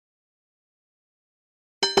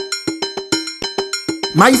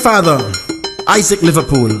My father, Isaac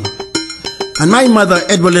Liverpool, and my mother,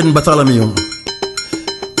 Edwelyn Bartholomew,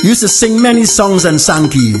 used to sing many songs and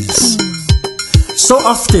sankeys, so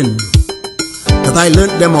often that I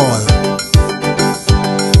learnt them all.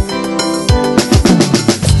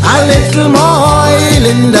 A little more oil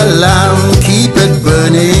in the lamp, keep it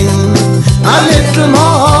burning. A little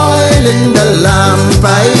more oil in the lamp,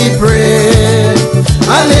 I pray.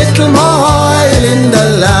 A little more oil in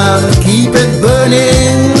the lamp, keep it burning.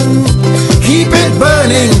 Keep it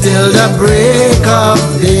burning till the break of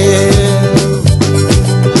day.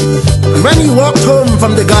 When he walked home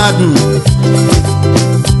from the garden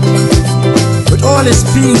with all his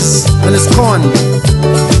peas and his corn,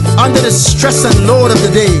 under the stress and load of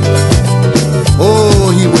the day,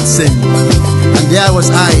 oh, he would sing. And there was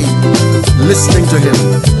I, listening to him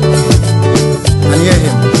and hear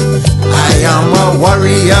him. I am a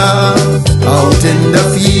warrior out in the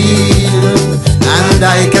field, and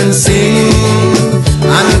I can sing,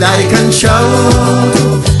 and I can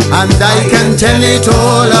shout, and I can tell it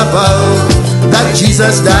all about that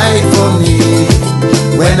Jesus died for me.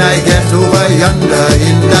 When I get over yonder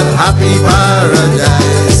in that happy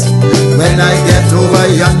paradise, when I get over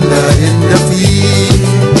yonder in the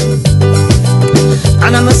field.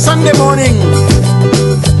 And on a Sunday morning,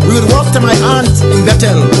 we would walk to my aunt in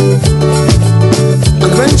Bethel,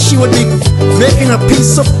 and when she would be making a pea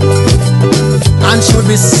soup, and she would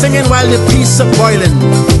be singing while the pea soup boiling.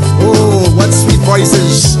 Oh, what sweet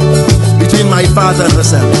voices between my father and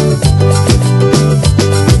herself,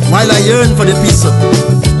 while I yearned for the pea soup.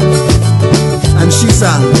 And she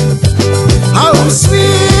sang, how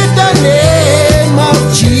sweet the name of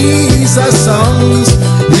Jesus sounds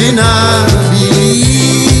in a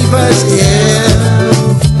believer's ear.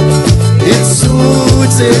 It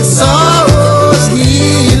soothes its sorrows,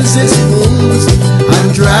 heals its wounds,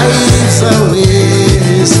 and drives away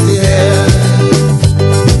his fear.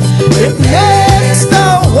 It makes the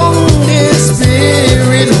wounded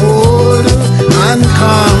spirit whole and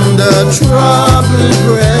calm the troubled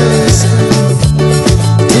breast.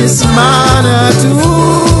 'Tis manna to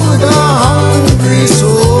the hungry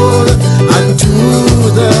soul and to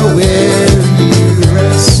the weary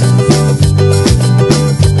rest.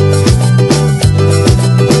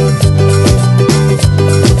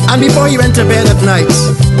 And before he went to bed at night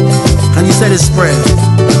and he said his prayer,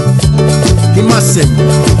 he must sing.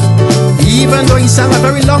 Even though he sang a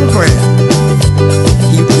very long prayer,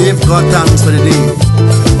 he gave God thanks for the day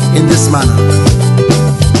in this manner.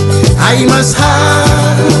 I must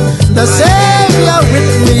have the Savior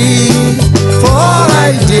with me, for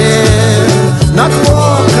I dare not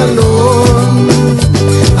walk alone.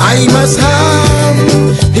 I must have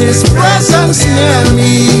his presence near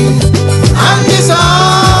me, and his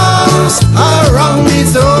arms around me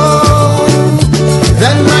thrown.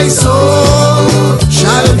 Then my soul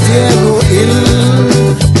shall dare go ill.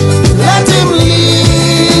 Let him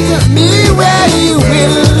lead me where he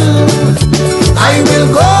will. I will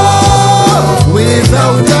go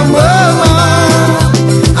without a murmur,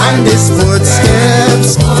 and his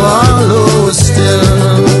footsteps follow still.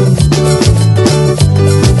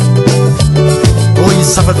 Oh, he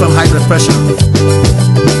suffered from high blood pressure,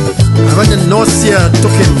 and when the nausea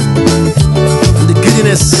took him and the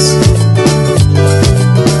giddiness,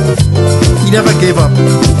 he never gave up.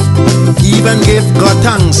 He even gave God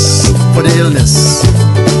thanks for the illness,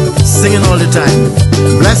 singing all the time.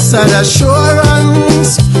 Blessed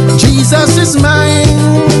assurance, Jesus is mine.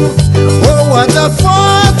 Oh, what a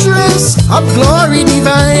fortress of glory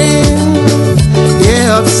divine. Year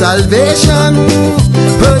of salvation,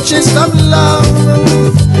 purchased of love,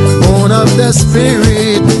 born of the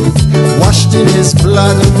Spirit, washed in his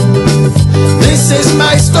blood. This is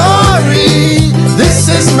my story, this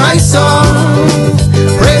is my song,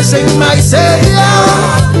 praising my Savior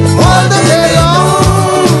all the day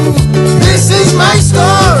long. This is my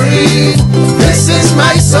story, this is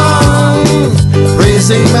my song,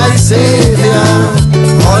 praising my Savior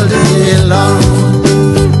all the day long.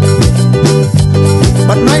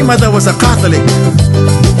 But my mother was a Catholic,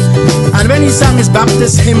 and when he sang his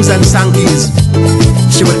Baptist hymns and sankeys,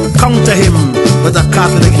 she would counter him with a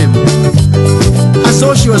Catholic hymn. And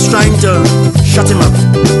so she was trying to shut him up,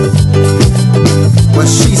 but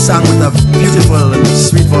she sang with a beautiful and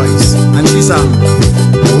sweet voice. And she sang,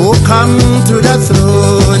 oh, come to the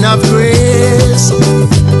throne of grace,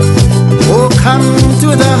 oh, come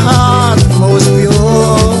to the heart most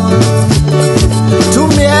pure, to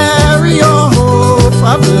Mary your hope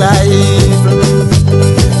of life,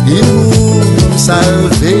 in whom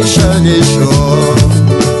salvation is sure.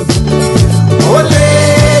 Oh,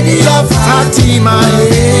 Lady of Fatima,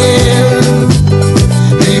 hail,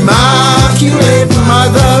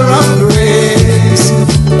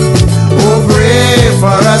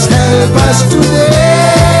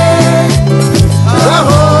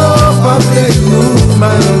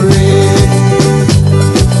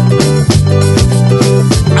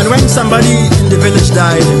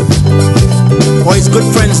 good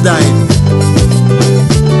friends died.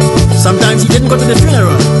 Sometimes he didn't go to the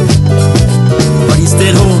funeral, but he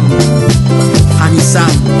stayed home and he sang.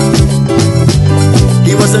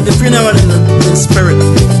 He was at the funeral in spirit.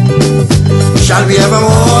 Shall we ever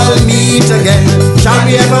all meet again? Shall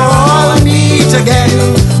we ever all meet again?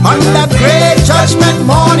 On that great judgment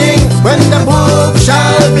morning, when the book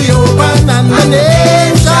shall be opened and the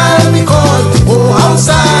name shall be called. Oh, how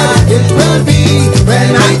sad it will be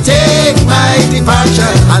when I take my departure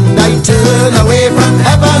and I turn away from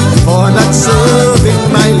heaven for not serving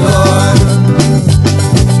my Lord.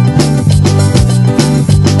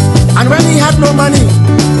 And when he had no money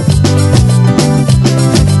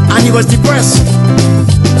and he was depressed,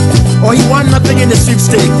 or he won nothing in the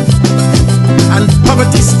sweepstake, and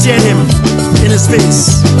poverty stared him in his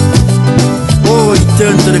face, oh, he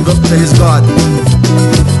turned to his God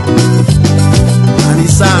and he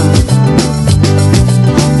sang.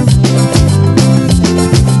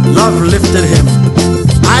 Love lifted him.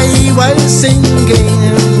 I was singing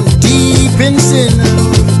deep in sin,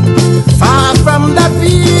 far from the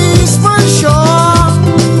peaceful shore,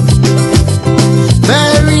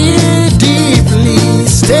 very deeply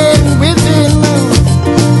staying within,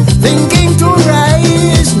 thinking to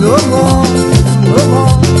rise no more, no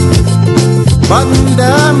more. But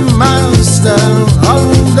the master of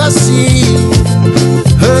the sea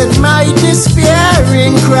heard my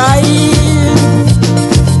despairing cry.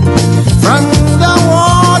 From the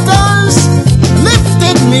waters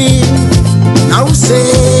lifted me, now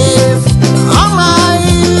safe am I.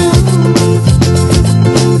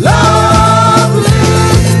 Love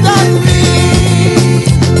lifted me,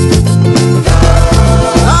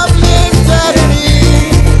 love lifted me,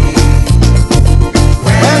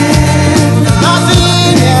 when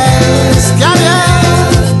nothing else can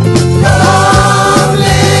help. Love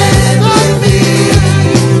lifted me,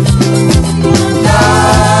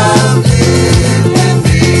 love lifted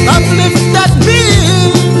me, love lifted me,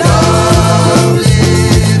 love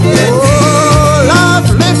lifted me, oh, love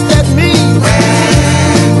lifted me,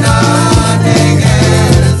 when nothing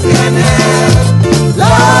else can help.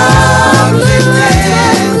 Love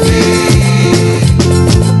lifted me.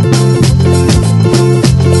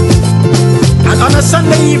 And on a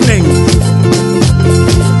Sunday evening,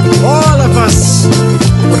 all of us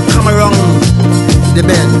would come around the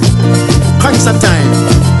bed. Concert time.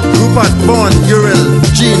 Rupert, Vaughn, Uriel,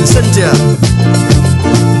 Jean, Cynthia.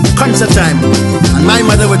 Concert time. And my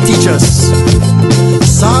mother would teach us.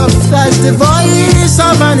 Soft as the voice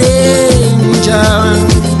of an angel,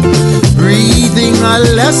 breathing a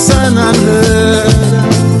lesson unheard.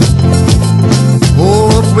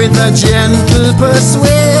 Hope with a gentle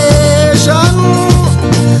persuasion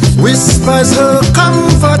whispers her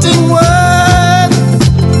comforting word.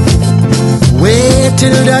 Wait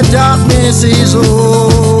till the darkness is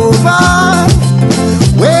over,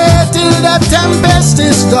 wait till the tempest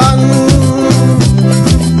is done.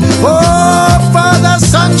 Hope for the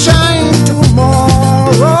sunshine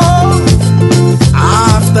tomorrow,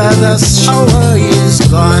 after the shower is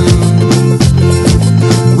gone.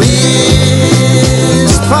 Whispering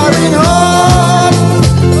hope,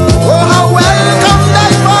 oh how welcome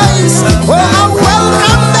thy voice, oh how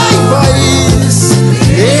welcome thy voice,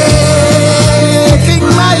 making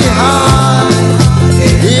my heart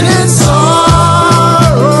in its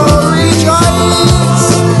sorrow rejoice.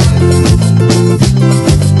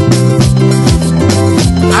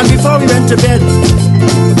 And before we went to bed,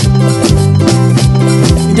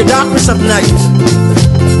 in the darkness of night,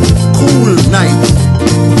 cool night,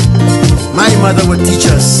 my mother would teach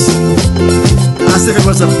us as if it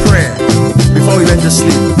was a prayer before we went to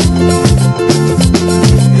sleep.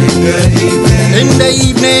 In the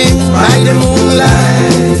evening, by the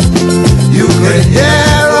moonlight, you could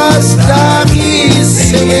hear us darkies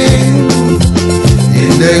singing.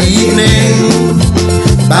 In the evening,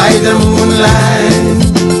 by the moonlight,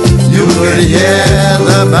 you could hear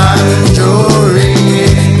the banjo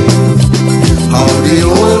ringing. How the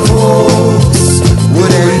old folks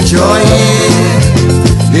would enjoy it.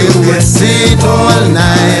 They would sit all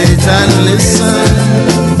night and listen